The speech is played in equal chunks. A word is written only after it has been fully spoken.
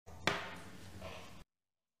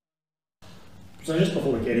So just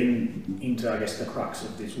before we get into, I guess, the crux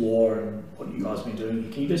of this war and what you guys have been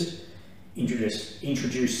doing, can you just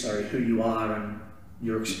introduce who you are and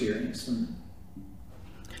your experience and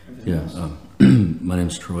everything else? My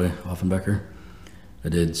name's Troy Offenbecker. I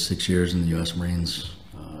did 6 years in the U.S. Marines.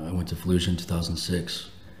 I went to Fallujah in 2006.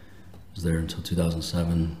 Was there until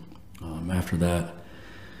 2007. After that,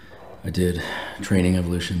 I did training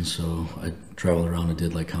evolution, so I traveled around and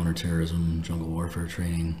did like counterterrorism, jungle warfare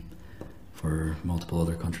training for multiple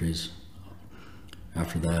other countries.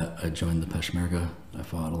 After that, I joined the Peshmerga. I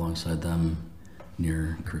fought alongside them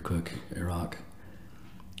near Kirkuk, Iraq.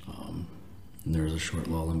 And there was a short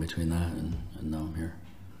lull in between that, and now I'm here.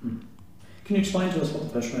 Can you explain to us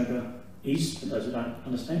what the Peshmerga is, for those who don't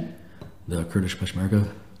understand? The Kurdish Peshmerga.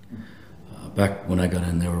 Back when I got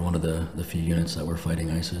in, they were one of the few units that were fighting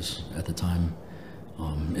ISIS at the time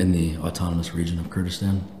in the autonomous region of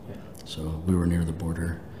Kurdistan. Yeah. So we were near the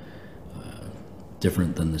border,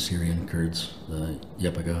 different than the Syrian Kurds, the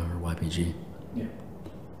YPG or YPG. Yeah.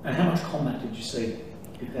 And how much combat did you see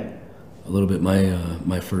with them? A little bit.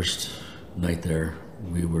 My first night there,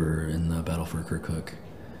 we were in the battle for Kirkuk.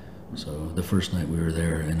 So the first night we were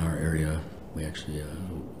there in our area, we actually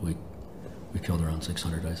we killed around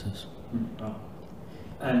 600 ISIS. Oh.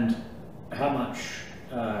 And how much,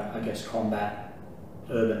 I guess, combat,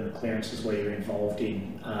 urban clearances were you involved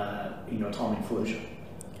in your time in Fallujah?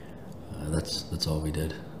 That's all we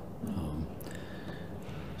did.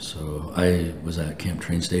 So I was at Camp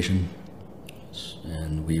Train Station,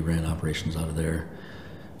 and we ran operations out of there.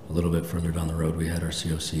 A little bit further down the road, we had our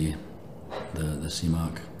COC, the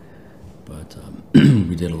CMOC, but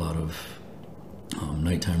we did a lot of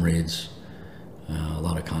nighttime raids, a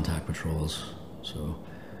lot of contact patrols. So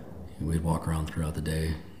we'd walk around throughout the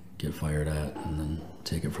day, get fired at, and then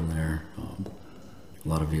take it from there. A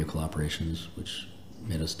lot of vehicle operations, which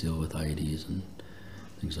made us deal with IEDs and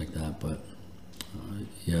things like that. But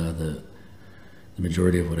yeah, the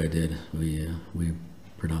majority of what I did, we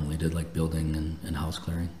predominantly did like building and house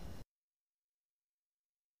clearing.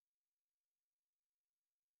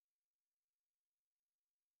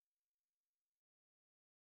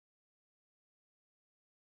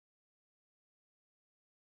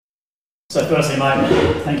 So firstly,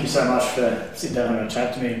 mate, thank you so much for sitting down and having a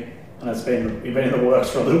chat to me. And you've been in the works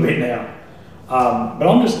for a little bit now. But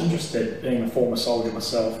I'm just interested, being a former soldier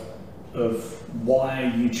myself, of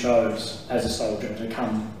why you chose, as a soldier, to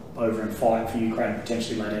come over and fight for Ukraine and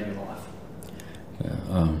potentially lay down your life.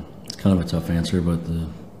 Yeah, it's kind of a tough answer, but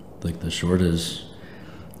the short is,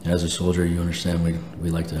 as a soldier, you understand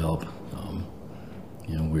we like to help.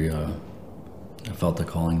 I felt the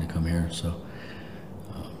calling to come here, so.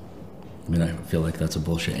 I mean, I feel like that's a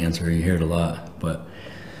bullshit answer. You hear it a lot, but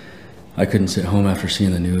I couldn't sit home after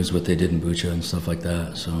seeing the news, what they did in Bucha and stuff like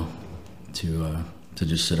that. So to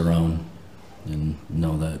just sit around and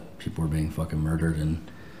know that people were being fucking murdered,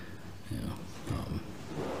 and yeah,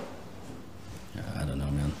 I don't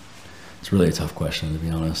know, man. It's really a tough question, to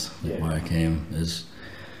be honest. Like, why I came is,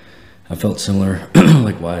 I felt similar,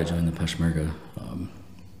 like why I joined the Peshmerga.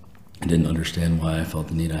 I didn't understand why I felt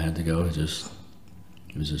the need I had to go. It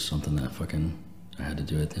was just something that I had to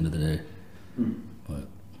do at the end of the day. But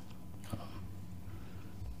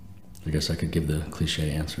I guess I could give the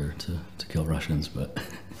cliche answer to kill Russians, but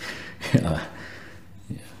yeah,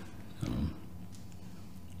 it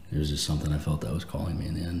was just something I felt that was calling me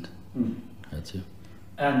in the end. I had to.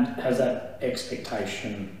 And has that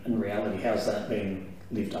expectation and reality, how's that been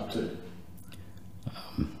lived up to?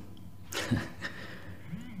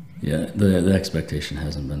 Yeah, the expectation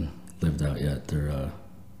hasn't been lived out yet. There's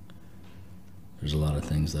a lot of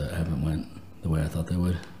things that haven't went the way I thought they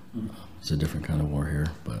would. It's a different kind of war here,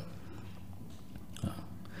 but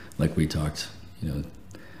like we talked, I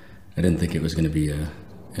didn't think it was going to be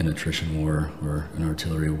an attrition war or an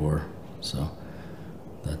artillery war, so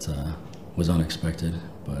that was unexpected.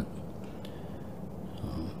 But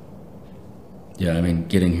yeah, I mean,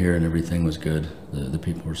 getting here and everything was good. The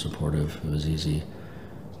people were supportive. It was easy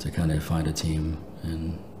to kind of find a team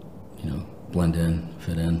and blend in,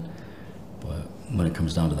 fit in. But when it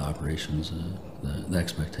comes down to the operations, the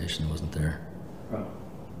expectation wasn't there. Right.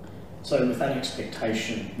 So with that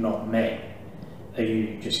expectation not met, are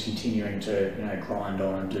you just continuing to grind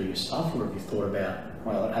on and do your stuff, or have you thought about,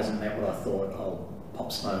 well, it hasn't met what I thought, I'll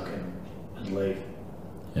pop smoke and leave?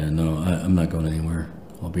 Yeah, no, I'm not going anywhere.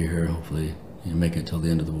 I'll be here, hopefully, make it till the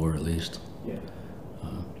end of the war at least. Yeah.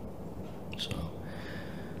 So,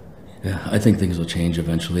 yeah, I think things will change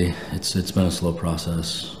eventually. It's been a slow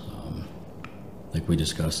process. Like we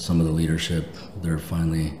discussed, some of the leadership, they're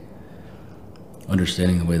finally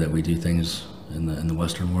understanding the way that we do things in the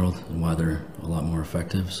Western world and why they're a lot more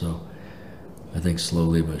effective. So I think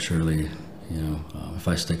slowly but surely, if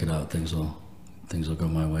I stick it out, things will go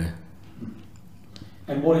my way.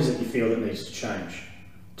 And what is it you feel that needs to change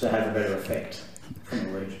to have a better effect from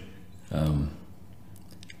the Legion?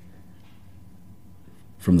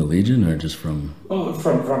 From the Legion, or just from? Well,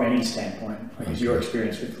 from any standpoint, like your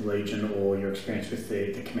experience with the Legion or your experience with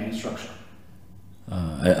the command structure.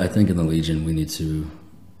 I think in the Legion we need to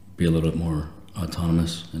be a little bit more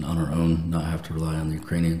autonomous and on our own, not have to rely on the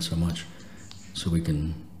Ukrainians so much, so we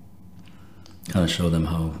can kind of show them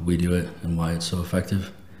how we do it and why it's so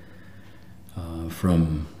effective.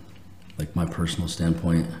 From like my personal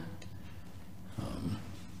standpoint,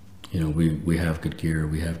 we have good gear,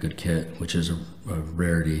 we have good kit, which is a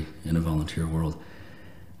rarity in a volunteer world,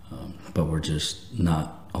 but we're just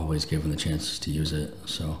not always given the chances to use it.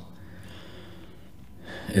 So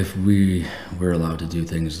if we were allowed to do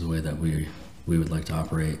things the way that we would like to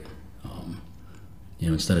operate,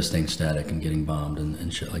 instead of staying static and getting bombed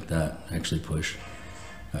and shit like that, actually push,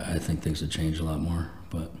 I think things would change a lot more.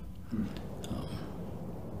 But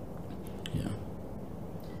yeah.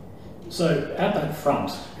 So at that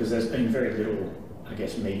front, because there's been very little, I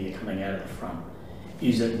guess, media coming out of the front,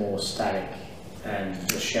 is it more static and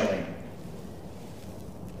the shelling?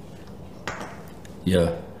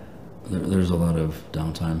 Yeah, there's a lot of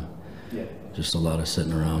downtime. Yeah. Just a lot of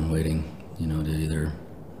sitting around waiting, to either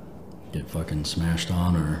get fucking smashed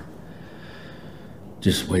on or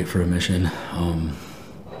just wait for a mission.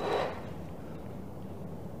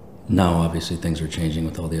 Now, obviously, things are changing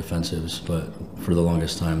with all the offensives, but for the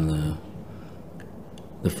longest time,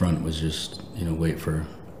 the front was just, wait for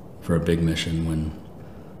a big mission when,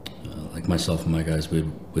 like myself and my guys, we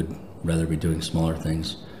would rather be doing smaller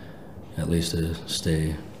things, at least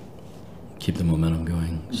to keep the momentum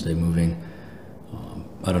going, stay moving.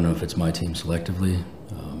 I don't know if it's my team selectively,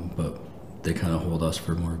 but they kind of hold us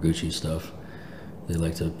for more Gucci stuff. They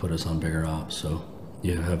like to put us on bigger ops, so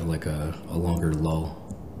you have like a longer lull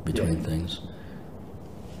between things.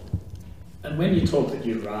 And when you talk that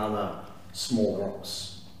you'd rather smaller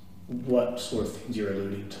ops, what sort of things you're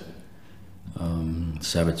alluding to?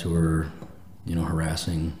 Saboteur,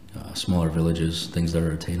 harassing, smaller villages, things that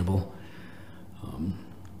are attainable.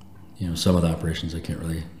 Some of the operations I can't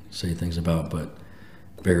really say things about, but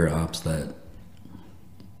bigger ops that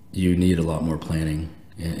you need a lot more planning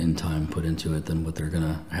and time put into it than what they're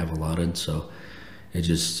gonna have allotted. So it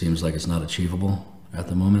just seems like it's not achievable at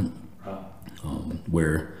the moment.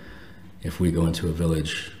 Where if we go into a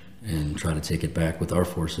village and try to take it back with our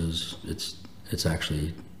forces, it's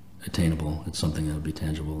actually attainable. It's something that would be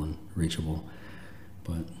tangible and reachable,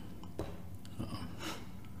 but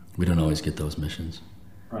we don't always get those missions.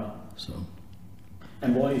 Right. So.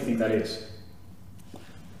 And why do you think that is?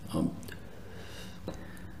 I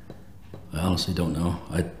honestly don't know.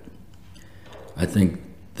 I think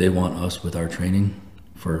they want us with our training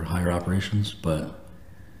for higher operations, but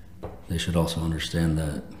they should also understand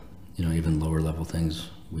that, even lower level things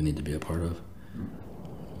we need to be a part of.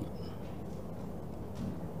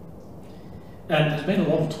 And there's been a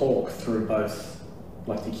lot of talk through both,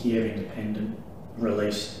 like the Kiev Independent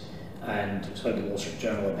release and so the Wall Street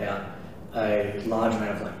Journal, about a large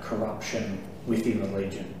amount of corruption within the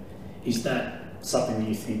Legion. Is that something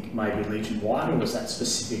you think may be Legion-wide, or was that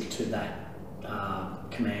specific to that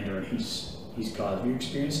commander and his guys? Have you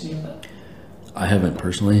experienced any of that? I haven't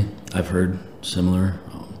personally. I've heard similar.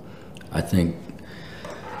 I think,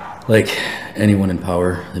 like anyone in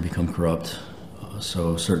power, they become corrupt.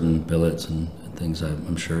 So certain billets and things,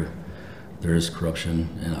 I'm sure there is corruption,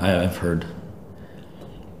 and I've heard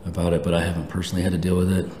about it, but I haven't personally had to deal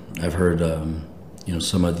with it. I've heard,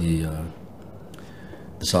 some of the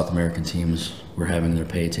South American teams were having their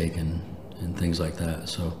pay taken and things like that,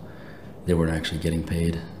 so they weren't actually getting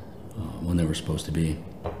paid when they were supposed to be.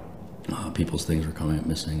 People's things were coming up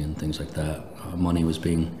missing and things like that. Money was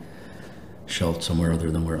being shelved somewhere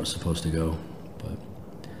other than where it was supposed to go. But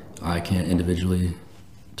I can't individually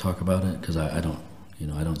talk about it because I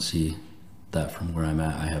don't see that from where I'm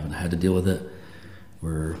at. I haven't had to deal with it.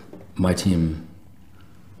 Where my team,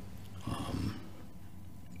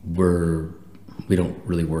 we don't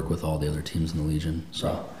really work with all the other teams in the Legion,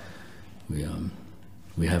 so we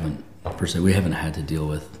haven't had to deal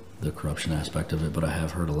with the corruption aspect of it. But I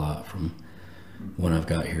have heard a lot from when I've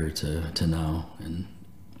got here to now, and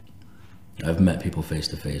I've met people face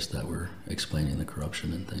to face that were explaining the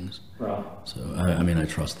corruption and things. Right. So I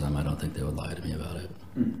trust them. I don't think they would lie to me about it.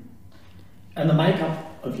 Mm. And the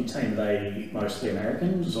makeup of your team, are they mostly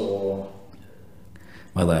Americans, or?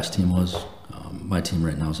 My last team was. My team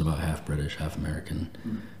right now is about half British, half American.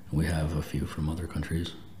 we have a few from other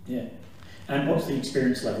countries. Yeah. And what's the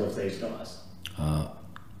experience level of these guys?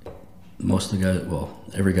 Most of the guys, well,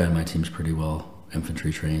 every guy on my team's pretty well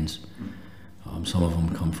infantry trained. Some of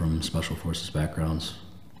them come from special forces backgrounds.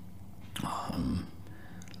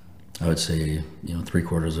 I would say,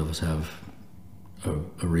 3/4 of us have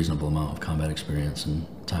a reasonable amount of combat experience and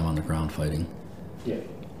time on the ground fighting. Yeah.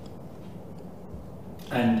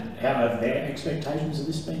 And how have their expectations of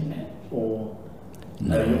this been met? Or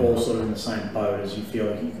are you all sort of in the same boat as you feel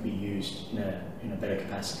like you could be used in a better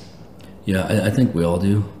capacity? Yeah, I think we all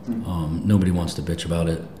do. Nobody wants to bitch about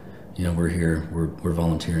it. We're here, we're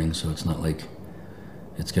volunteering, so it's not like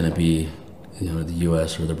it's going to be, the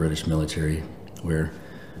U.S. or the British military where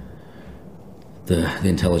the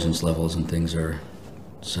intelligence levels and things are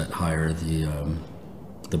set higher,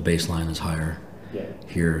 the baseline is higher. Yeah.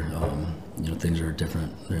 Here, things are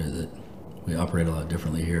different. We operate a lot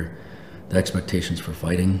differently here. The expectations for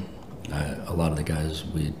fighting, a lot of the guys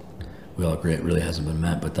we all agree it really hasn't been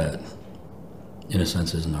met, but that, in a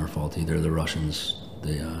sense, isn't our fault either. The Russians,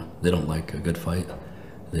 they don't like a good fight.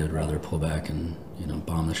 They would rather pull back and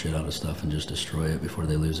bomb the shit out of stuff and just destroy it before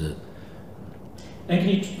they lose it. And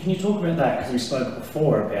can you talk about that? Because we spoke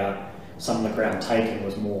before about some of the ground taken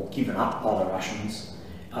was more given up by the Russians,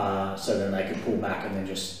 so then they could pull back and then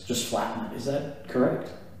just flatten it. Is that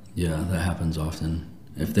correct? Yeah, that happens often.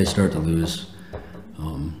 If they start to lose,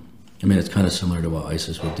 it's kind of similar to what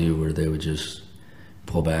ISIS would do, where they would just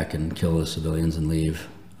pull back and kill the civilians and leave.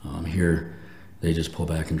 Here, they just pull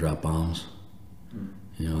back and drop bombs.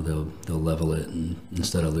 They'll level it, and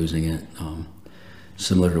instead of losing it,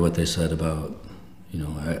 similar to what they said about,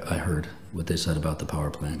 I heard what they said about the power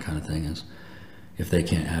plant kind of thing is, if they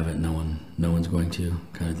can't have it, no one's going to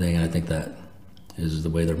kind of thing. And I think that is the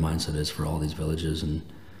way their mindset is for all these villages and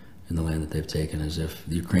in the land that they've taken. Is if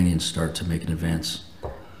the Ukrainians start to make an advance,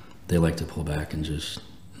 they like to pull back and just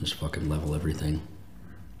fucking level everything.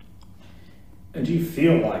 And do you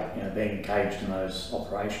feel like, being engaged in those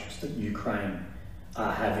operations, that Ukraine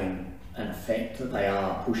are having an effect, that they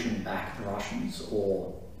are pushing back the Russians,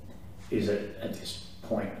 or is it at this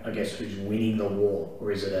point, I guess, who's winning the war,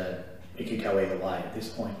 or is it could go either way at this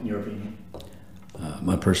point, in your opinion?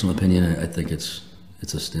 My personal opinion, I think it's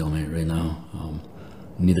a stalemate right now.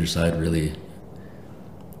 Neither side really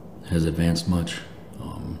has advanced much,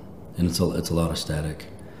 and it's a lot of static,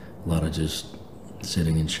 a lot of just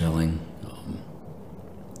sitting and shelling.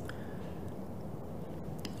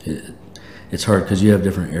 It's hard because you have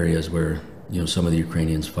different areas where some of the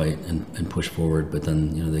Ukrainians fight and push forward, but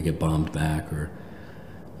then they get bombed back, or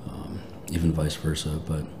even vice versa.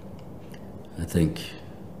 But I think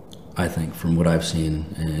from what I've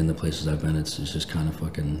seen in the places I've been, it's just kind of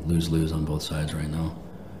fucking lose-lose on both sides right now.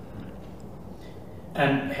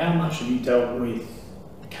 And how much have you dealt with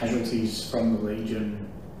casualties from the Legion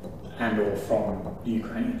and or from the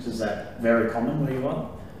Ukrainians? Is that very common where you are?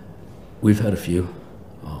 We've had a few.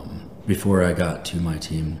 Before I got to my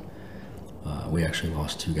team, we actually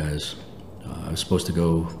lost 2 guys. I was supposed to go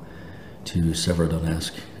to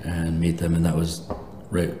Severodonetsk and meet them, and that was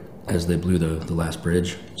right as they blew the last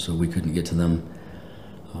bridge, so we couldn't get to them.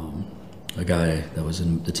 A guy that was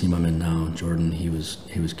in the team I'm in now, Jordan, he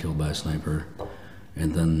was killed by a sniper,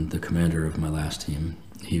 and then the commander of my last team,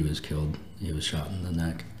 he was killed. He was shot in the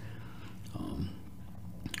neck.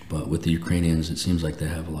 But with the Ukrainians, it seems like they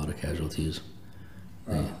have a lot of casualties.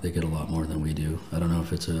 They get a lot more than we do. I don't know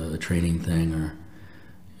if it's a training thing or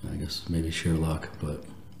I guess maybe sheer luck, but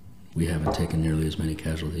we haven't taken nearly as many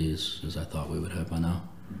casualties as I thought we would have by now.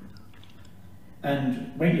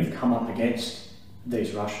 And when you've come up against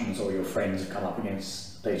these Russians, or your friends have come up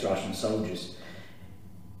against these Russian soldiers,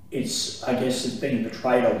 I guess it's been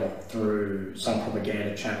portrayed a lot through some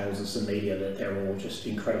propaganda channels and some media that they're all just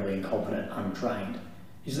incredibly incompetent, untrained.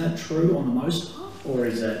 Is that true on the most part, or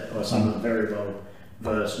are some of them very well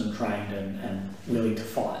versed and trained and willing to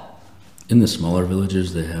fight? In the smaller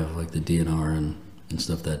villages, they have like the DNR and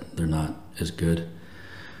stuff that they're not as good.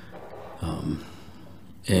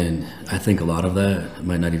 And I think a lot of that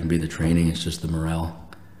might not even be the training, it's just the morale.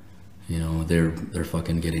 They're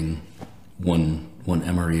fucking getting one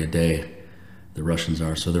MRE a day, the Russians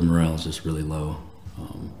are, so their morale is just really low.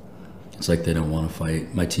 It's like they don't want to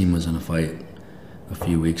fight. My team was in a fight a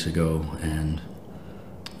few weeks ago, and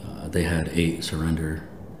they had 8 surrender,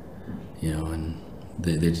 and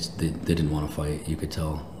they didn't want to fight. You could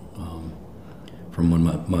tell from one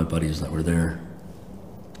of my buddies that were there.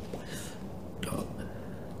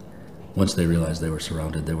 Once they realized they were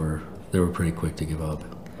surrounded, they were pretty quick to give up.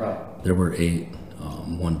 Right. There were 8.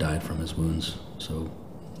 1 died from his wounds, so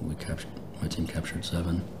my team captured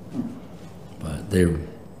 7. But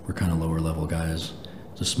we're kind of lower level guys.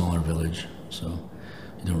 It's a smaller village, so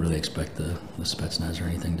you don't really expect the Spetsnaz or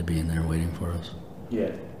anything to be in there waiting for us.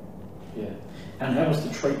 Yeah, yeah. And how was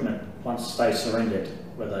the treatment once they surrendered?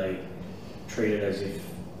 Were they treated as if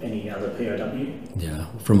any other POW? Yeah,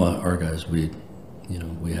 from our guys, we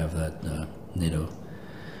have that NATO.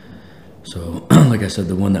 So, like I said,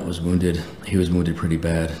 the one that was wounded, he was wounded pretty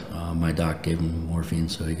bad. My doc gave him morphine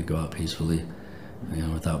so he could go out peacefully,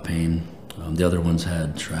 without pain. The other ones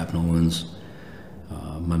had shrapnel wounds.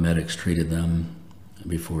 My medics treated them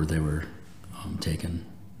before they were taken.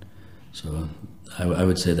 So I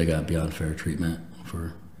would say they got beyond fair treatment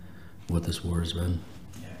for what this war has been.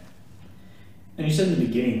 Yeah. And you said in the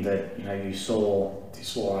beginning that you saw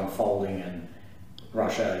this war unfolding and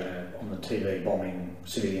Russia, on the TV bombing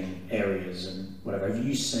civilian areas and whatever. Have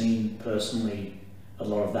you seen personally a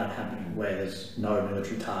lot of that happening where there's no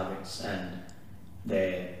military targets and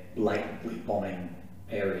they're blatantly bombing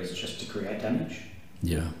areas just to create damage?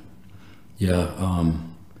 Yeah.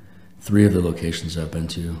 3 of the locations I've been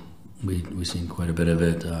to, we've seen quite a bit of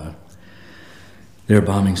it. They're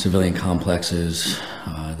bombing civilian complexes.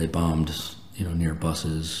 They bombed, near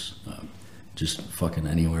buses, just fucking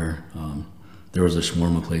anywhere. There was a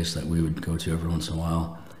shawarma place that we would go to every once in a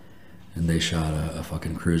while, and they shot a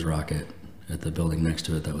fucking cruise rocket at the building next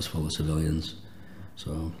to it that was full of civilians.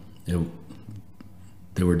 So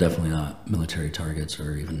they were definitely not military targets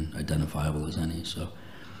or even identifiable as any. So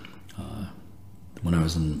when I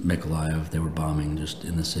was in Mykolaiv, they were bombing just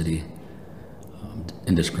in the city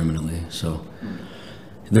indiscriminately. So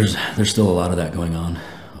there's still a lot of that going on.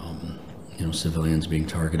 Civilians being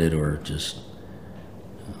targeted or just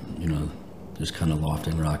just kind of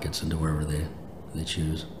lofting rockets into wherever they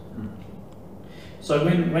choose. So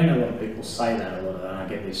when a lot of people say that, and I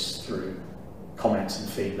get this through comments and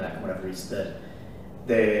feedback and whatever, is that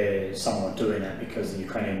they're somewhat doing that because the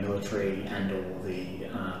Ukrainian military and or the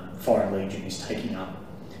Foreign Legion is taking up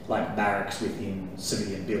like barracks within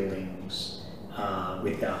civilian buildings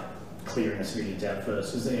without clearing the civilians out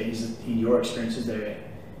first. Is in your experience, is there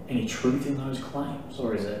any truth in those claims,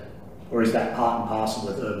 or is that part and parcel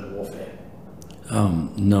with urban warfare?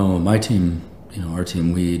 No, my team, our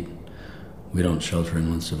team, we don't shelter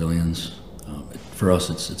in with civilians. For us,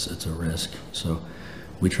 it's a risk, so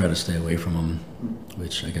we try to stay away from them,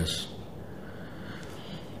 which I guess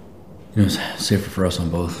is safer for us on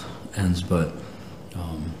both ends. But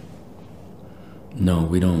no,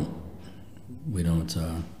 we don't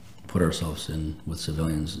put ourselves in with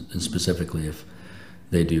civilians, and specifically if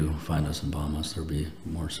they do find us and bomb us, there'll be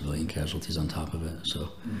more civilian casualties on top of it. So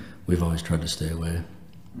we've always tried to stay away.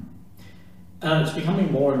 It's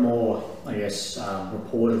becoming more and more, I guess,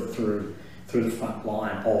 reported through the front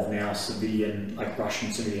line of now civilian, like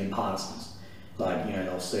Russian civilian partisans. Like,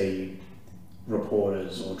 they'll see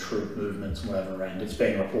reporters or troop movements and whatever, and it's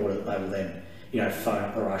being reported that they will then, phone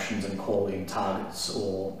up the Russians and call in targets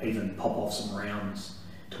or even pop off some rounds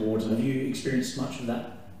towards them. Have you experienced much of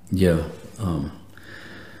that? Yeah.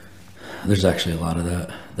 There's actually a lot of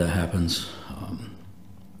that happens.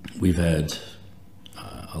 We've had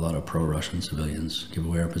a lot of pro-Russian civilians give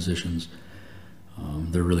away our positions.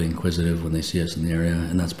 They're really inquisitive when they see us in the area,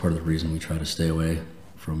 and that's part of the reason we try to stay away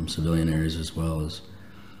from civilian areas as well. As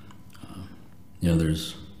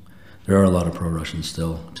there are a lot of pro-Russians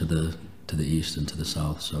still to the east and to the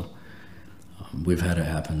south. So we've had it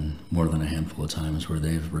happen more than a handful of times where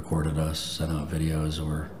they've recorded us, sent out videos,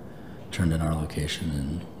 or turned in our location,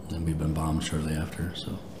 and we've been bombed shortly after.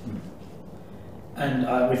 So,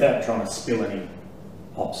 and without trying to spill any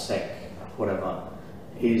OPSEC, whatever,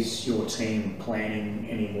 is your team planning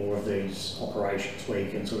any more of these operations where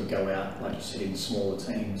you can sort of go out, like you said, in smaller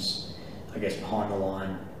teams, I guess, behind the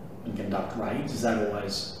line and conduct raids? Is that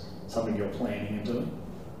always something you're planning and doing?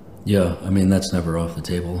 Yeah, I mean, that's never off the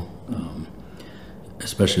table,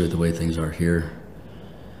 especially with the way things are here.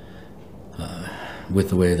 With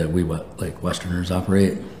the way that we, like Westerners,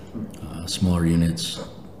 operate, smaller units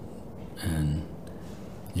and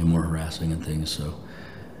more harassing and things. So,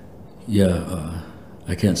 yeah,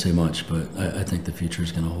 I can't say much, but I think the future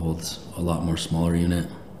is going to hold a lot more smaller unit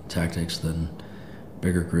tactics than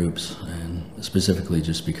bigger groups, and specifically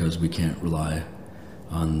just because we can't rely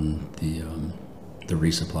on the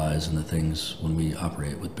resupplies and the things when we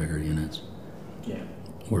operate with bigger units. Yeah.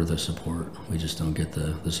 Or the support. We just don't get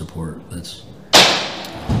the support that's...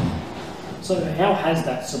 So how has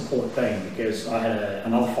that support been? Because I had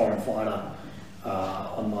another foreign fighter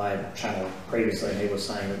on my channel previously, and he was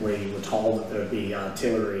saying that we were told that there would be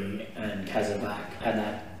artillery and Kazakh, and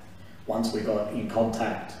that once we got in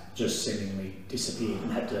contact, just seemingly disappeared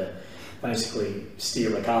and had to basically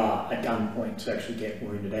steal a car at gunpoint to actually get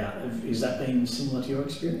wounded out. Is that been similar to your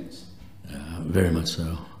experience? Very much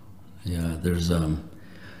so. Yeah, there's a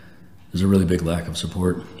really big lack of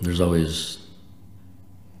support. There's always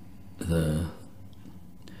the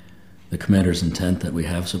commander's intent that we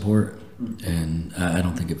have support, and I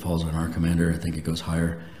don't think it falls on our commander. I think it goes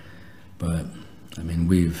higher. But I mean,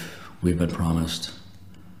 we've been promised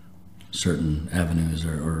certain avenues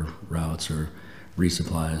or routes or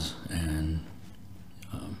resupplies, and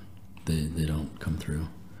they don't come through.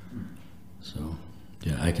 So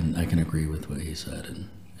yeah, I can agree with what he said, and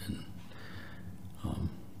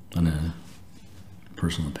on a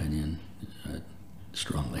personal opinion, I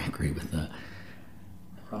strongly agree with that.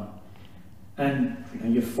 Right. And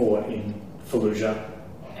you fought in Fallujah.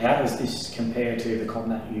 How does this compare to the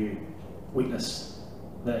combat you witnessed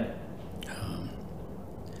there?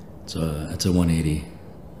 It's a 180.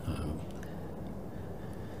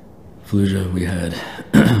 Fallujah, we had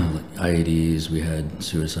IEDs, we had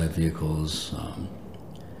suicide vehicles,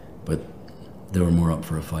 but they were more up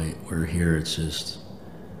for a fight. Where here, it's just,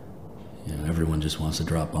 everyone just wants to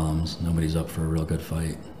drop bombs. Nobody's up for a real good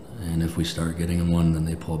fight. And if we start getting in one, then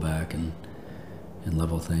they pull back and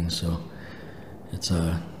level things. So it's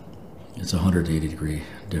a 180-degree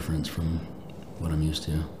difference from what I'm used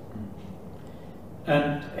to.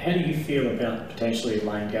 And how do you feel about potentially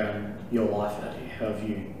laying down your life out here? How have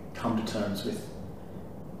you come to terms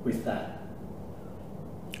with that?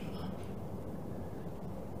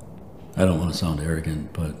 I don't want to sound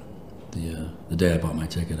arrogant, but the day I bought my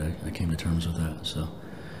ticket, I came to terms with that. So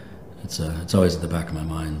it's always at the back of my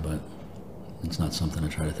mind, but it's not something I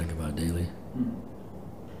try to think about daily.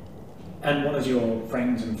 And what does your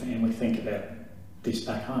friends and family think about this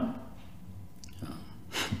back home?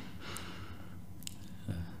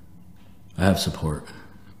 I have support,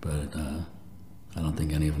 but I don't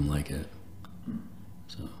think any of them like it.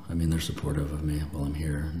 So, I mean, they're supportive of me while I'm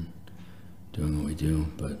here and doing what we do,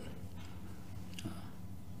 but,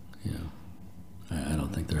 I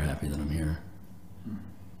don't think they're happy that I'm here.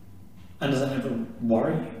 And does that ever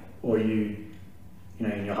worry you? Or you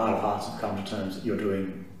in your heart of hearts have come to terms that you're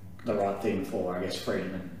doing the right thing for, I guess,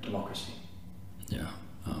 freedom and democracy? Yeah.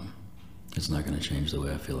 It's not going to change the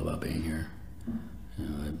way I feel about being here.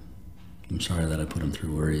 I'm sorry that I put him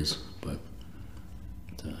through worries, but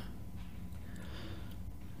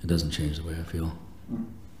it doesn't change the way I feel.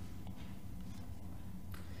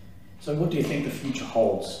 So what do you think the future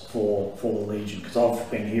holds for the Legion? Because I've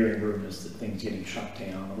been hearing rumours that things are getting shut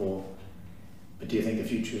down, but do you think the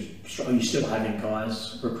future is... Are you still having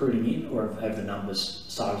guys recruiting in, or have the numbers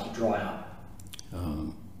started to dry up?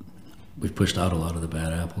 We've pushed out a lot of the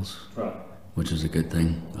bad apples, right, which is a good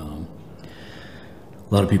thing. A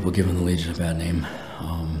lot of people giving the Legion a bad name.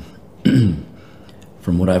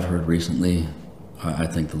 From what I've heard recently, I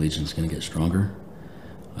think the Legion's going to get stronger.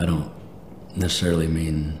 I don't necessarily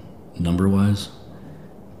mean number-wise,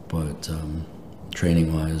 but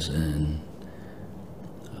training-wise and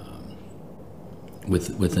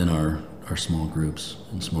within our small groups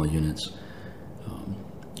and small units.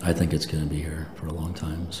 I think it's going to be here for a long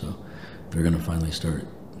time. So they're going to finally start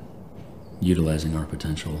utilizing our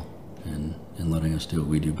potential and letting us do what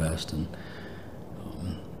we do best. And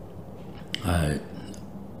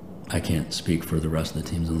I can't speak for the rest of the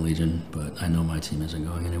teams in the Legion, but I know my team isn't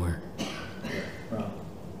going anywhere. Right.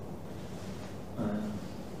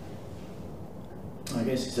 I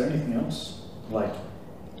guess, is there anything else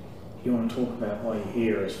you want to talk about while you're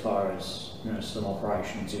here, as far as some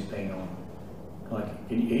operations you've been on?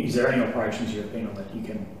 Is there any operations you've been on that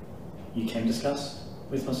you can discuss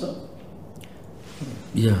with myself?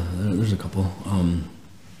 Yeah, there's a couple.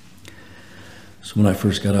 So when I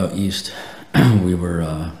first got out east, we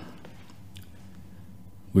were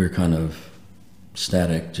kind of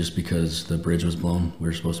static just because the bridge was blown. We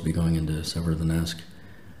were supposed to be going into Severodonetsk.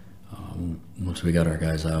 Once we got our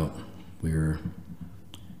guys out, we were,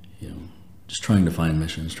 just trying to find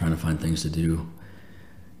missions, trying to find things to do.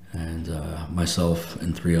 And myself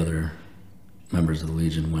and 3 other members of the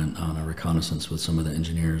Legion went on a reconnaissance with some of the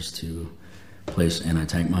engineers to place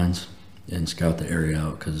anti-tank mines and scout the area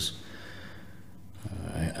out, because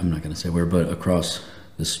I'm not going to say where, but across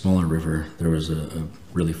this smaller river there was a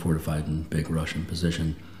really fortified and big Russian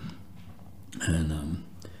position. And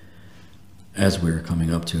as we were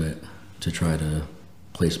coming up to it to try to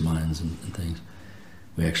place mines and things,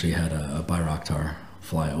 we actually had a Bayraktar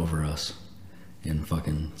fly over us and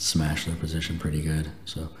fucking smash their position pretty good.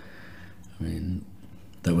 So, I mean,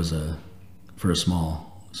 that was for a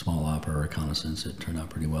small op or reconnaissance, it turned out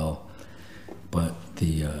pretty well. But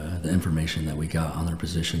the information that we got on their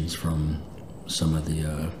positions from some of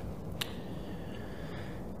the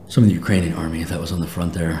some of the Ukrainian army that was on the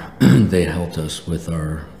front there, they helped us with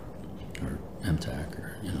our MTAC,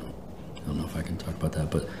 or, you know, I don't know if I can talk about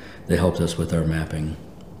that, but they helped us with our mapping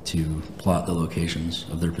to plot the locations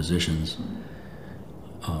of their positions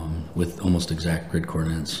with almost exact grid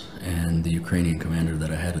coordinates. And the Ukrainian commander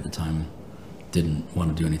that I had at the time didn't want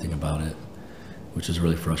to do anything about it, which is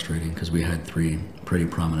really frustrating because we had 3 pretty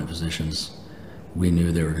prominent positions we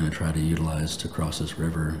knew they were going to try to utilize to cross this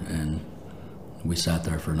river, and we sat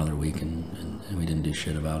there for another week and we didn't do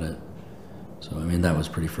shit about it. So, I mean, that was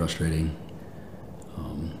pretty frustrating.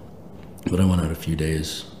 But I went out a few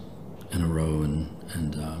days in a row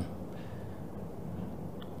and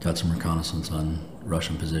got some reconnaissance on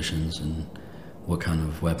Russian positions and what kind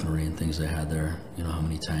of weaponry and things they had there, you know, how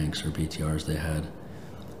many tanks or BTRs they had.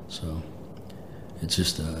 So it's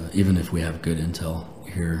just, even if we have good intel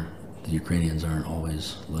here, the Ukrainians aren't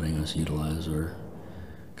always letting us utilize, or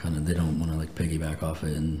kind of, they don't want to like piggyback off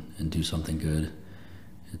it and do something good.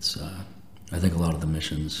 It's, I think a lot of the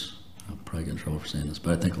missions, I'll probably get in trouble for saying this,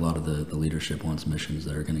 but I think a lot of the leadership wants missions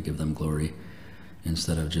that are going to give them glory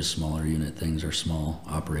instead of just smaller unit things or small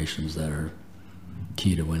operations that are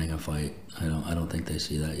key to winning a fight. I don't think they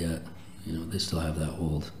see that yet. You know, they still have that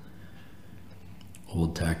old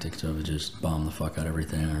tactics of just bomb the fuck out of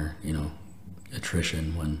everything, or, you know,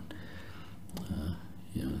 attrition when,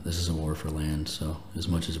 you know, this is a war for land, so as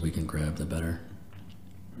much as we can grab, the better.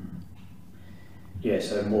 Yeah,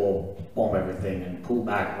 so more bomb everything and pull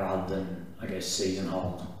back rather than, I guess, seize and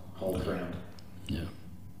hold ground. Yeah.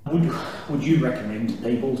 Would you recommend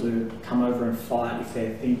people to come over and fight if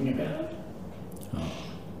they're thinking about it?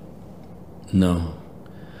 No.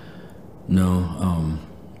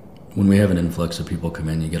 When we have an influx of people come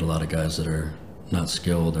in, you get a lot of guys that are not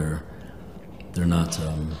skilled, or they're not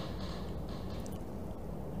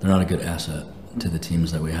a good asset to the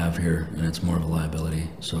teams that we have here, and it's more of a liability.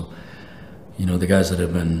 So, you know, the guys that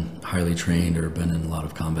have been highly trained or been in a lot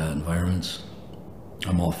of combat environments,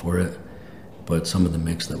 I'm all for it. But some of the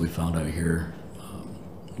mix that we found out here,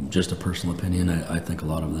 just a personal opinion, I think a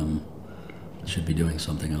lot of them should be doing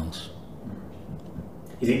something else.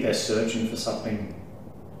 You think they're searching for something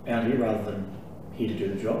out here rather than here to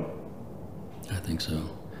do the job? I think so.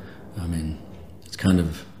 I mean, it's kind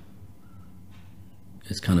of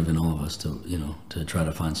in all of us to, you know, to try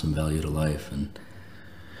to find some value to life, and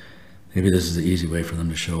maybe this is the easy way for them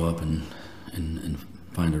to show up and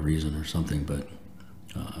find a reason or something. But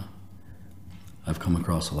I've come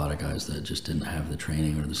across a lot of guys that just didn't have the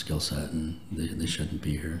training or the skill set, and they shouldn't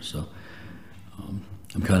be here. So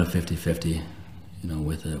I'm kind of 50-50, you know,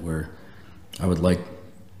 with it, where I would like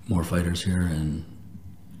more fighters here and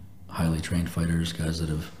highly trained fighters, guys that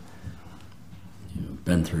have, you know,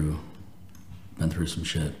 been through some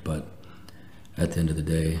shit. But at the end of the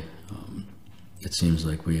day, it seems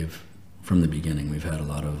like from the beginning, we've had a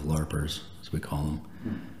lot of LARPers, as we call them.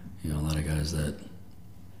 You know, a lot of guys that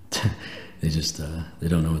they just they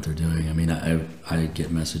don't know what they're doing. I mean, I get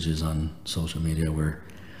messages on social media where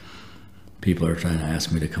people are trying to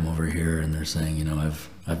ask me to come over here, and they're saying, you know,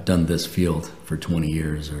 I've done this field for 20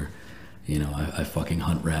 years, or, you know, I fucking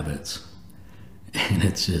hunt rabbits. And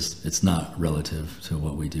it's not relative to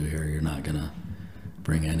what we do here. You're not gonna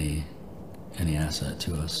bring any asset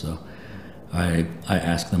to us. So I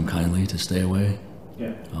ask them kindly to stay away.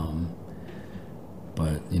 Yeah.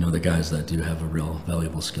 But, you know, the guys that do have a real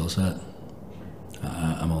valuable skill set,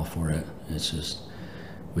 I'm all for it. It's just,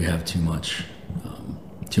 we have too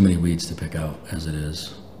many weeds to pick out as it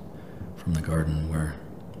is from the garden, where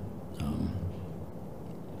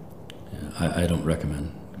I don't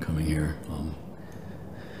recommend coming here.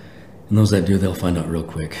 And those that do, they'll find out real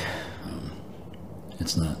quick.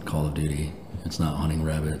 It's not Call of Duty. It's not hunting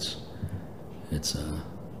rabbits. It's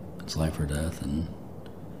life or death, and,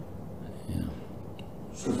 you know.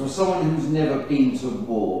 So for someone who's never been to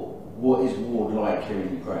war, what is war like here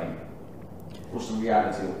in Ukraine? What's the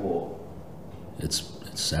reality of war? It's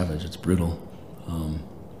savage. It's brutal.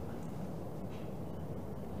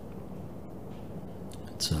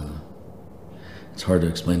 It's hard to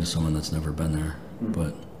explain to someone that's never been there,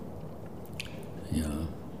 but yeah,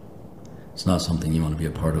 it's not something you want to be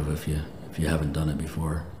a part of if you haven't done it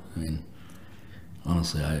before. I mean,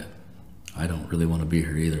 honestly, I don't really want to be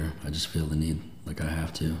here either. I just feel the need, like I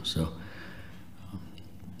have to. So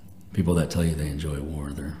people that tell you they enjoy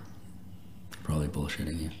war, they're probably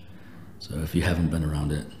bullshitting you. So if you haven't been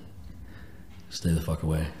around it, stay the fuck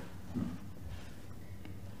away.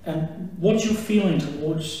 And what's your feeling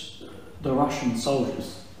towards the Russian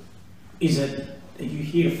soldiers? Is it that you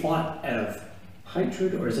here to fight out of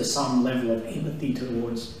hatred, or is there some level of empathy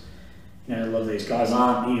towards, you know, a lot of these guys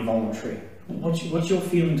aren't here voluntary? What's your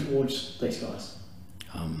feeling towards these guys?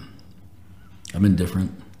 I'm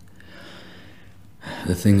indifferent.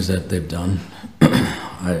 The things that they've done,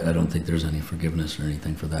 I don't think there's any forgiveness or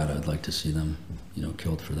anything for that. I'd like to see them,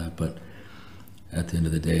 killed for that. But at the end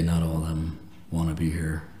of the day, not all of them want to be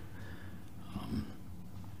here.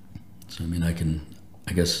 So I mean,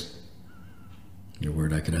 I guess, your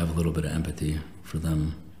word, I could have a little bit of empathy for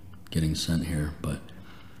them getting sent here, but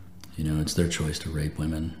it's their choice to rape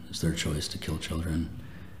women. It's their choice to kill children.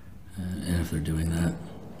 And if they're doing that,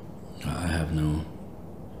 I have no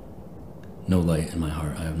light in my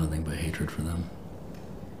heart. I have nothing but hatred for them.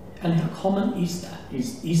 And how common is that?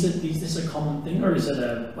 Is this a common thing, or is it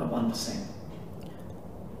a 1%?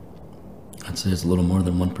 I'd say it's a little more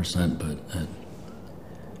than 1%, but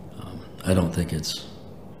I don't think it's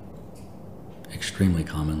extremely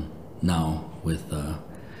common now with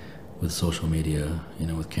social media,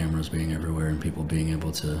 with cameras being everywhere and people being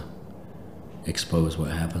able to expose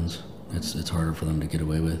what happens. It's harder for them to get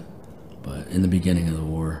away with. But in the beginning of the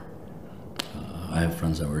war, I have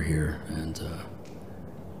friends that were here, and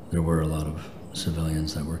there were a lot of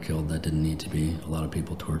civilians that were killed that didn't need to be, a lot of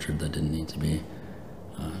people tortured that didn't need to be.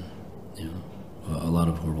 A lot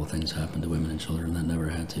of horrible things happened to women and children that never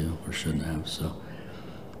had to or shouldn't have. So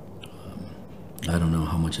I don't know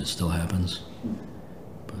how much it still happens,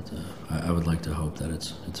 but I would like to hope that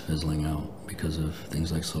it's fizzling out because of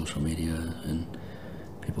things like social media and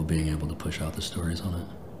people being able to push out the stories on it.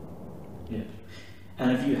 Yeah.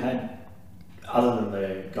 And have you had, other than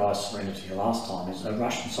the guys surrendered to you last time, is a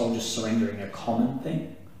Russian soldiers surrendering a common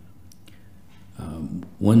thing?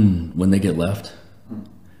 When they get left,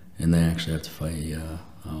 and they actually have to fight,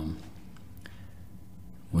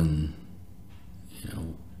 when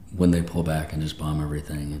they pull back and just bomb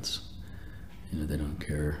everything, it's, they don't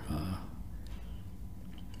care.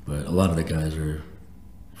 But a lot of the guys are,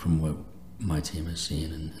 from what my team has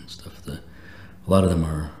seen and stuff, a lot of them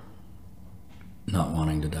are not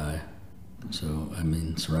wanting to die. So, I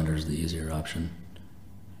mean, surrender is the easier option.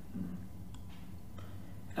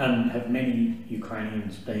 And have many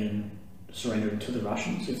Ukrainians been surrendering to the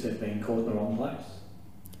Russians if they've been caught in the wrong place?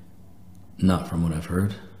 Not from what I've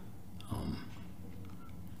heard.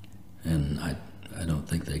 And I don't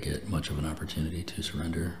think they get much of an opportunity to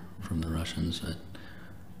surrender from the Russians.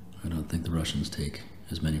 I don't think the Russians take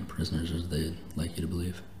as many prisoners as they'd like you to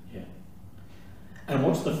believe. Yeah. And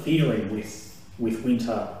what's the feeling with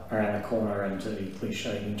winter around the corner, and the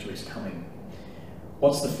cliche winter is coming?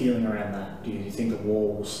 What's the feeling around that? Do you think the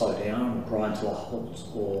war will slow down or grind to a halt?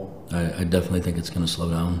 Or I definitely think it's going to slow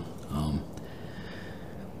down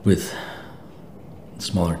with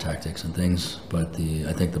smaller tactics and things, but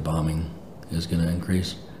I think the bombing is going to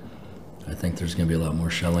increase. I think there's going to be a lot more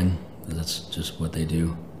shelling. That's just what they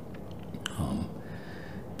do.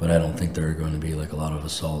 But I don't think there are going to be like a lot of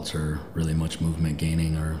assaults or really much movement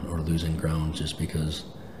gaining or losing ground, just because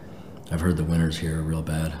I've heard the winters here are real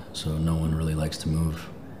bad, so no one really likes to move,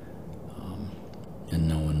 and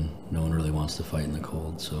no one really wants to fight in the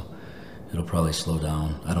cold, so it'll probably slow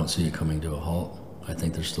down. I don't see it coming to a halt. I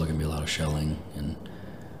think there's still going to be a lot of shelling, and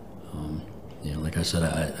like I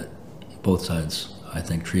said, both sides, I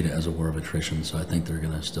think, treat it as a war of attrition, so I think they're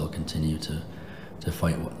going to still continue to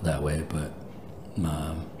fight that way, but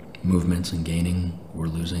movements and gaining or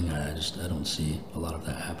losing, I don't see a lot of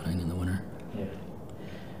that happening in the winter. Yeah.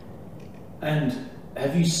 And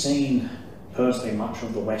have you seen personally much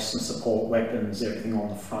of the Western support, weapons, everything on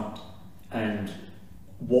the front? And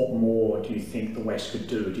what more do you think the West could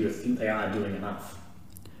do? Do you think they are doing enough?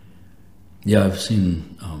 Yeah, I've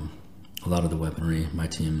seen a lot of the weaponry. My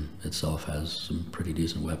team itself has some pretty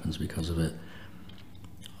decent weapons because of it.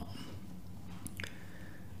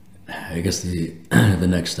 I guess the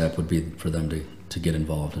next step would be for them to get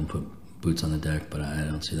involved and put boots on the deck, but I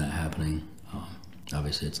don't see that happening.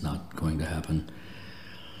 Obviously, it's not going to happen.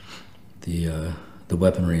 The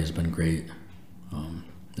weaponry has been great.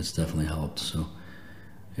 It's definitely helped. So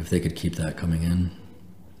if they could keep that coming in,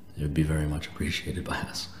 it would be very much appreciated by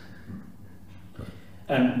us.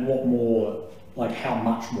 And what more, like how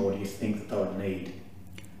much more do you think that they would need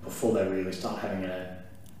before they really start having a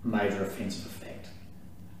major offensive effect?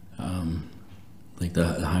 Like the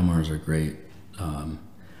HIMARS are great.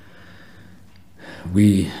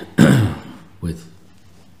 We, with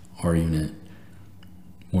our unit,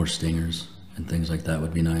 more Stingers and things like that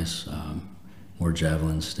would be nice. More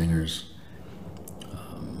Javelins, Stingers.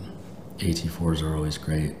 AT-4s are always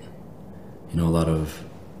great. A lot of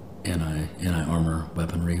anti-armor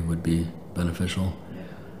weaponry would be beneficial.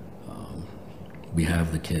 We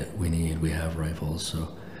have the kit we need. We have rifles,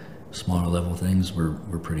 so smaller level things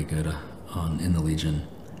we're pretty good on in the Legion.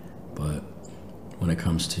 But when it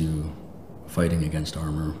comes to fighting against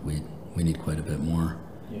armor, we need quite a bit more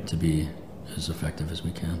to be as effective as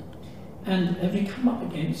we can. And have you come up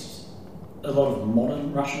against a lot of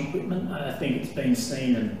modern Russian equipment? I think it's been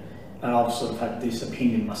seen, and I've sort of had this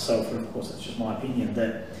opinion myself, and of course it's just my opinion,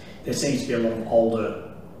 that there seems to be a lot of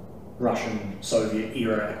older Russian Soviet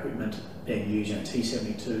era equipment being used,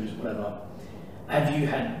 T-72s, whatever. Have you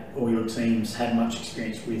had, or your teams had much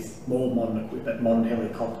experience with more modern equipment, modern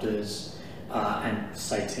helicopters, and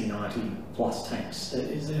say T-90 plus tanks?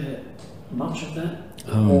 Is there much of that?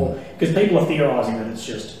 Or because people are theorising that it's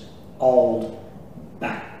just old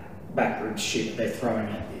backwards shit that they're throwing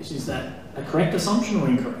at this. Is that a correct assumption or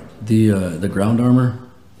incorrect? The ground armor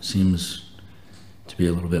seems to be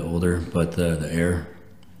a little bit older, but the air,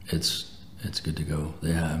 it's good to go.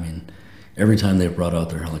 I mean, every time they've brought out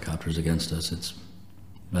their helicopters against us, it's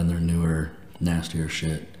been their newer, nastier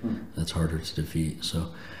shit that's harder to defeat.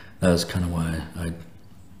 So that was kind of why I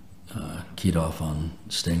keyed off on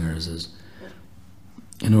Stingers. Is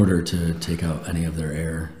in order to take out any of their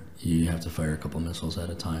air, you have to fire a couple missiles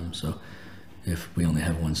at a time. So if we only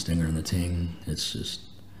have one Stinger in the Ting, it's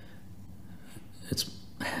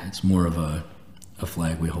more of a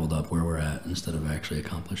flag we hold up where we're at instead of actually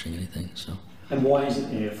accomplishing anything. So. And why is it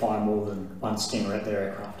you need to fire more than one Stinger at their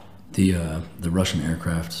aircraft? The Russian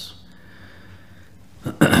aircrafts.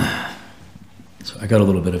 So I got a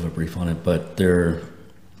little bit of a brief on it, but their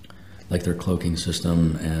cloaking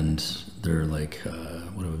system and their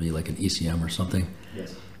what it would be like an ECM or something.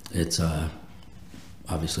 Yes. It's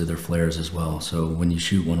obviously their flares as well. So when you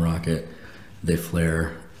shoot one rocket, they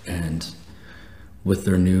flare, and with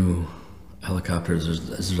their new helicopters,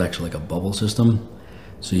 there's actually like a bubble system.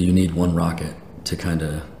 So you need one rocket to kind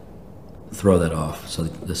of throw that off, so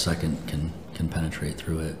the second can penetrate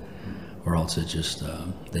through it, or else it just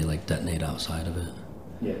they detonate outside of it.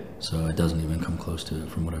 Yeah. So it doesn't even come close to it,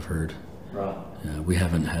 from what I've heard. Right. We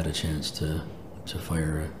haven't had a chance to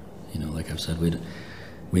fire. Like I've said,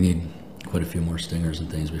 we need quite a few more Stingers and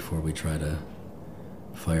things before we try to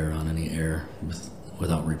fire on any air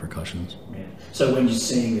without repercussions. Yeah. So when you're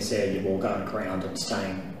seeing this air, you're more going around and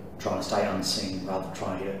trying to stay unseen rather than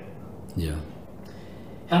trying to hit it. Yeah.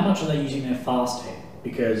 How much are they using their fast air?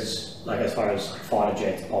 Because, as far as fighter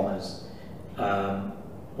jets, bombers,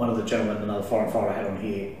 one of the gentlemen, another foreign fighter I had on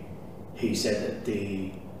here, he said that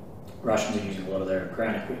the Russians are using a lot of their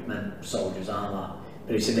ground equipment, soldiers' armour,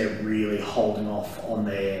 but he said they're really holding off on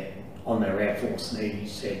their air force, and he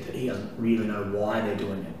said that he doesn't really know why they're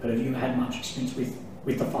doing it. But have you had much experience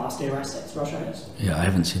with the fast air assets Russia has? Yeah, I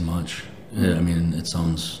haven't seen much. Yeah, I mean, it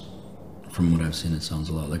sounds, from what I've seen, it sounds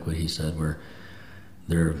a lot like what he said, where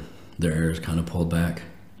their air is kind of pulled back.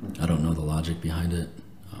 I don't know the logic behind it,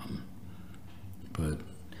 but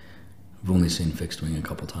I've only seen fixed wing a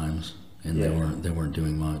couple times, and they weren't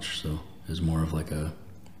doing much. So it was more of like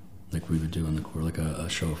we would do in the Corps, like a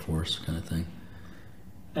show of force kind of thing.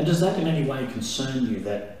 And does that in any way concern you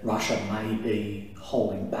that Russia may be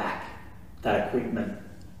holding back that equipment?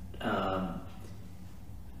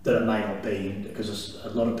 That it may not be, because a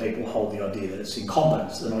lot of people hold the idea that it's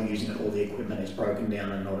incompetence, they're not using it, or the equipment is broken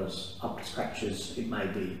down and not as up to scratch as it may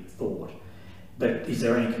be thought. But is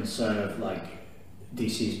there any concern of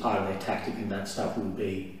this is part of their tactic and that stuff will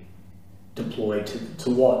be deployed to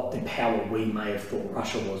what the power we may have thought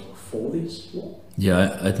Russia was before this war?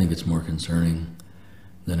 Yeah, I think it's more concerning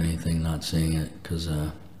than anything not seeing it, because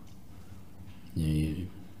you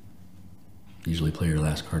usually play your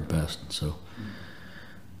last card best. So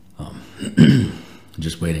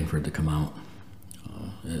just waiting for it to come out.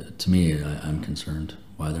 To me, I'm concerned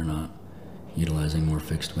why they're not utilizing more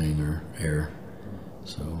fixed wing or air.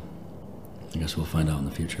 So I guess we'll find out in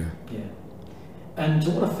the future. Yeah. And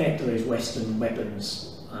to what effect are these Western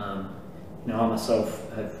weapons? I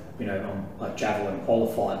myself have, I'm Javelin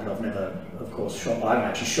qualified, but I've never, of course, I haven't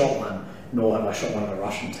actually shot one, nor have I shot one of a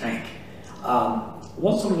Russian tank.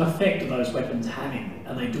 What sort of effect are those weapons having?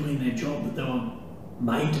 Are they doing their job that they were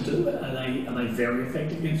made to do? Are they very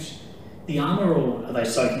effective against the armour, or are they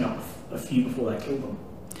soaking up a few before they kill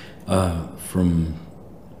them? From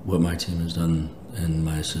what my team has done and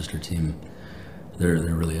my sister team, they're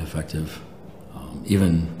really effective.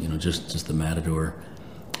 Even just the Matador.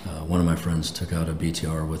 One of my friends took out a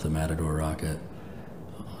BTR with a Matador rocket.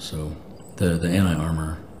 So the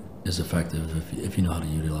anti-armor is effective if you know how to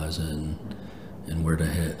utilize it and where to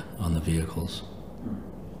hit on the vehicles.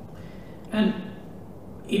 And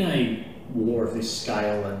in a war of this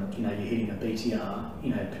scale, and you're hitting a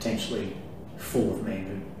BTR, potentially full of men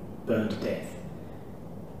who burn to death,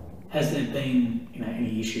 has there been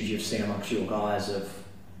any issues you've seen amongst your guys of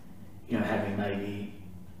having maybe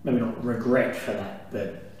maybe not regret for that,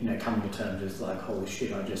 but coming to terms with like, holy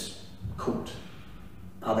shit, I just cooked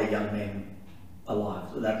other young men alive.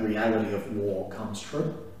 That reality of war comes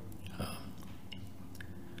true.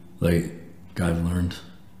 Like I've learned,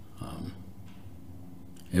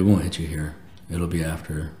 it won't hit you here. It'll be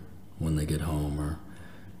after, when they get home or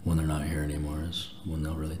when they're not here anymore, is when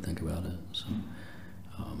they'll really think about it. So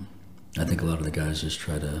I think a lot of the guys just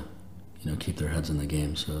try to keep their heads in the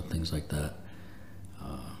game, so things like that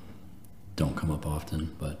don't come up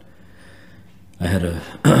often. But I had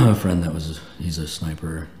a friend he's a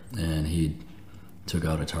sniper, and he took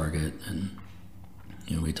out a target, and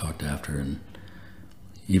we talked after, and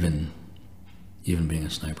even being a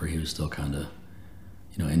sniper, he was still kind of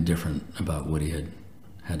indifferent about what he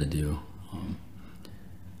had to do.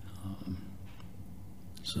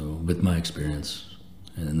 So with my experience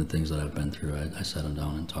and the things that I've been through, I sat him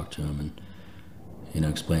down and talked to him, and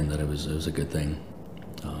explained that it was a good thing.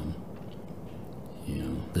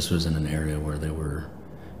 This was in an area where they were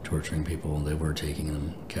torturing people, they were taking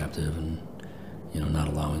them captive, and not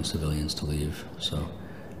allowing civilians to leave. So,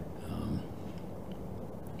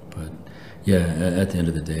 but yeah, at the end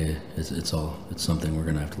of the day, it's something we're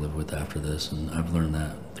gonna have to live with after this, and I've learned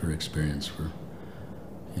that through experience for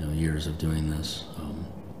years of doing this.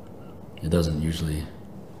 It doesn't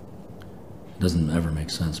ever make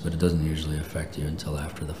sense, but it doesn't usually affect you until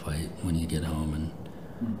after the fight, when you get home, and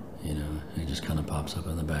it just kind of pops up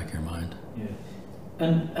in the back of your mind. Yeah.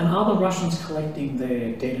 And are the Russians collecting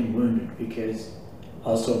their dead and wounded? Because I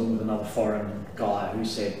was talking with another foreign guy who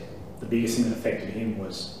said the biggest thing that affected him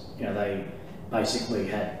was, they basically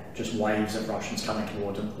had just waves of Russians coming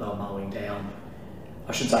towards them, they were mowing down.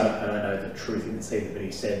 I should say, I don't know the truth in this either, but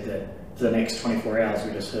he said that for the next 24 hours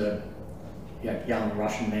we just heard young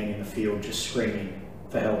Russian men in the field just screaming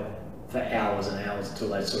for help for hours and hours, until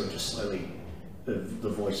they sort of just slowly, the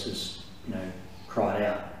voices, cried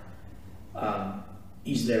out.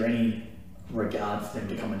 Is there any regard for them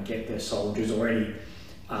to come and get their soldiers, or any,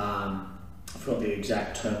 I forgot the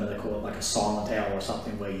exact term, but they call it like a silent hour or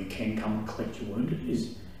something, where you can come and collect your wounded?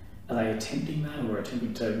 Are they attempting that, or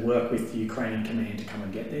attempting to work with the Ukrainian command to come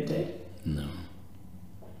and get their dead? No.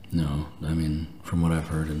 I mean, from what I've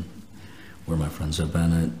heard and where my friends have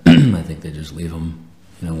been, I think they just leave them.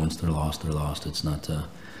 Once they're lost, they're lost. It's not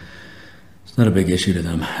a big issue to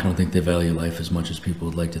them. I don't think they value life as much as people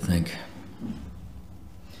would like to think.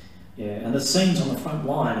 Yeah, and the scenes on the front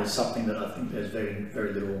line is something that I think there's very,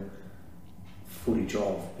 very little footage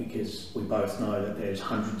of, because we both know that there's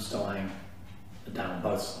hundreds dying a day on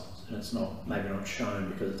both sides, and it's maybe not shown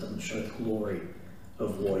because it doesn't show the glory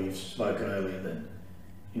of war. You've spoken earlier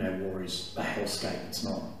that war is a hellscape. It's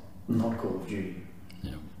not Call of Duty.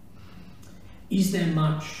 Yeah. Is there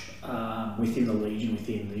much within the Legion,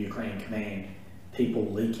 within the Ukrainian command, people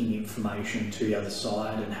leaking information to the other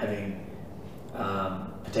side and having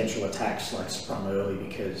potential attacks like sprung early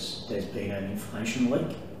because there's been an information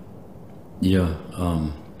leak? Yeah,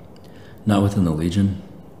 not within the Legion,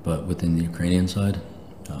 but within the Ukrainian side.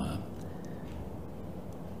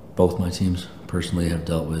 Both my teams personally have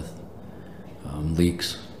dealt with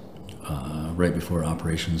leaks. Right before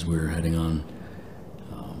operations we were heading on,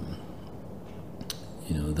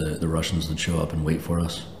 the Russians would show up and wait for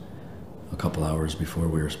us a couple hours before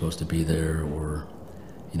we were supposed to be there, or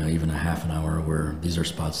even a half an hour, where these are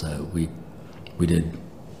spots that we did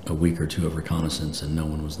a week or two of reconnaissance and no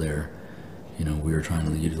one was there. We were trying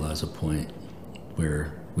to utilize a point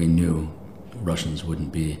where we knew Russians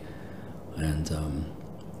wouldn't be, and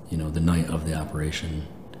the night of the operation,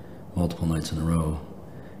 multiple nights in a row,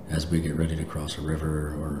 as we get ready to cross a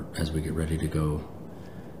river, or as we get ready to go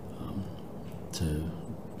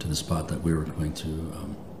to the spot that we were going to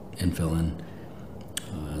infill in,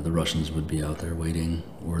 the Russians would be out there waiting,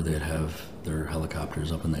 or they'd have their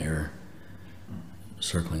helicopters up in the air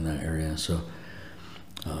circling that area. So,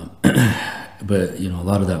 but a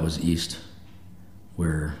lot of that was east,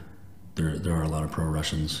 where there are a lot of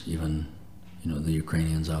pro-Russians. Even the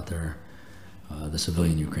Ukrainians out there, the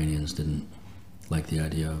civilian Ukrainians didn't like the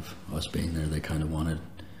idea of us being there. They kind of wanted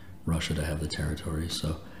Russia to have the territory.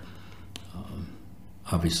 So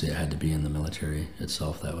obviously it had to be in the military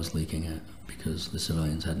itself that was leaking it, because the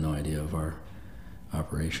civilians had no idea of our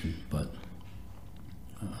operation. But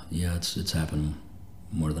yeah, it's happened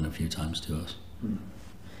more than a few times to us.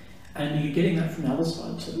 And are you getting that from the other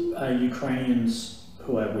side too? Ukrainians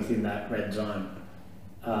who are within that red zone,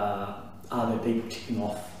 are there people ticking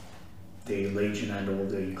off the Legion and or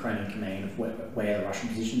the Ukrainian command of where the Russian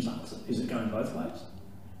positions are? Is it going both ways?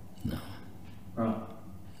 No. Right.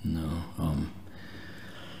 No.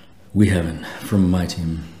 We haven't, from my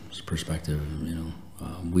team's perspective,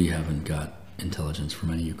 we haven't got intelligence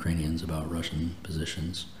from any Ukrainians about Russian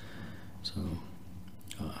positions, so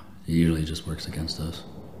it usually just works against us.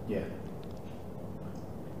 Yeah.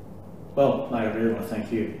 Well, mate, I really want to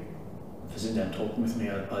thank you for sitting down and talking with me.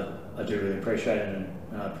 I do really appreciate it, and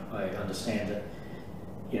I understand that,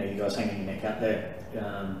 you know, you guys hanging your neck out there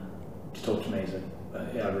to talk to me.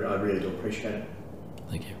 I really do appreciate it.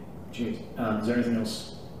 Thank you. Cheers. Is there anything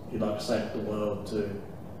else you'd like to say to the world, to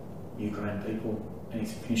Ukraine people? Any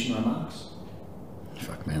finishing remarks?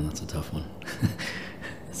 Fuck, man, that's a tough one.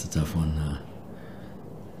 It's a tough one. I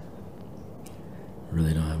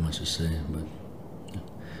really don't have much to say, but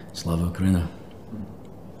Slava Ukraina.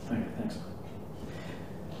 Thanks.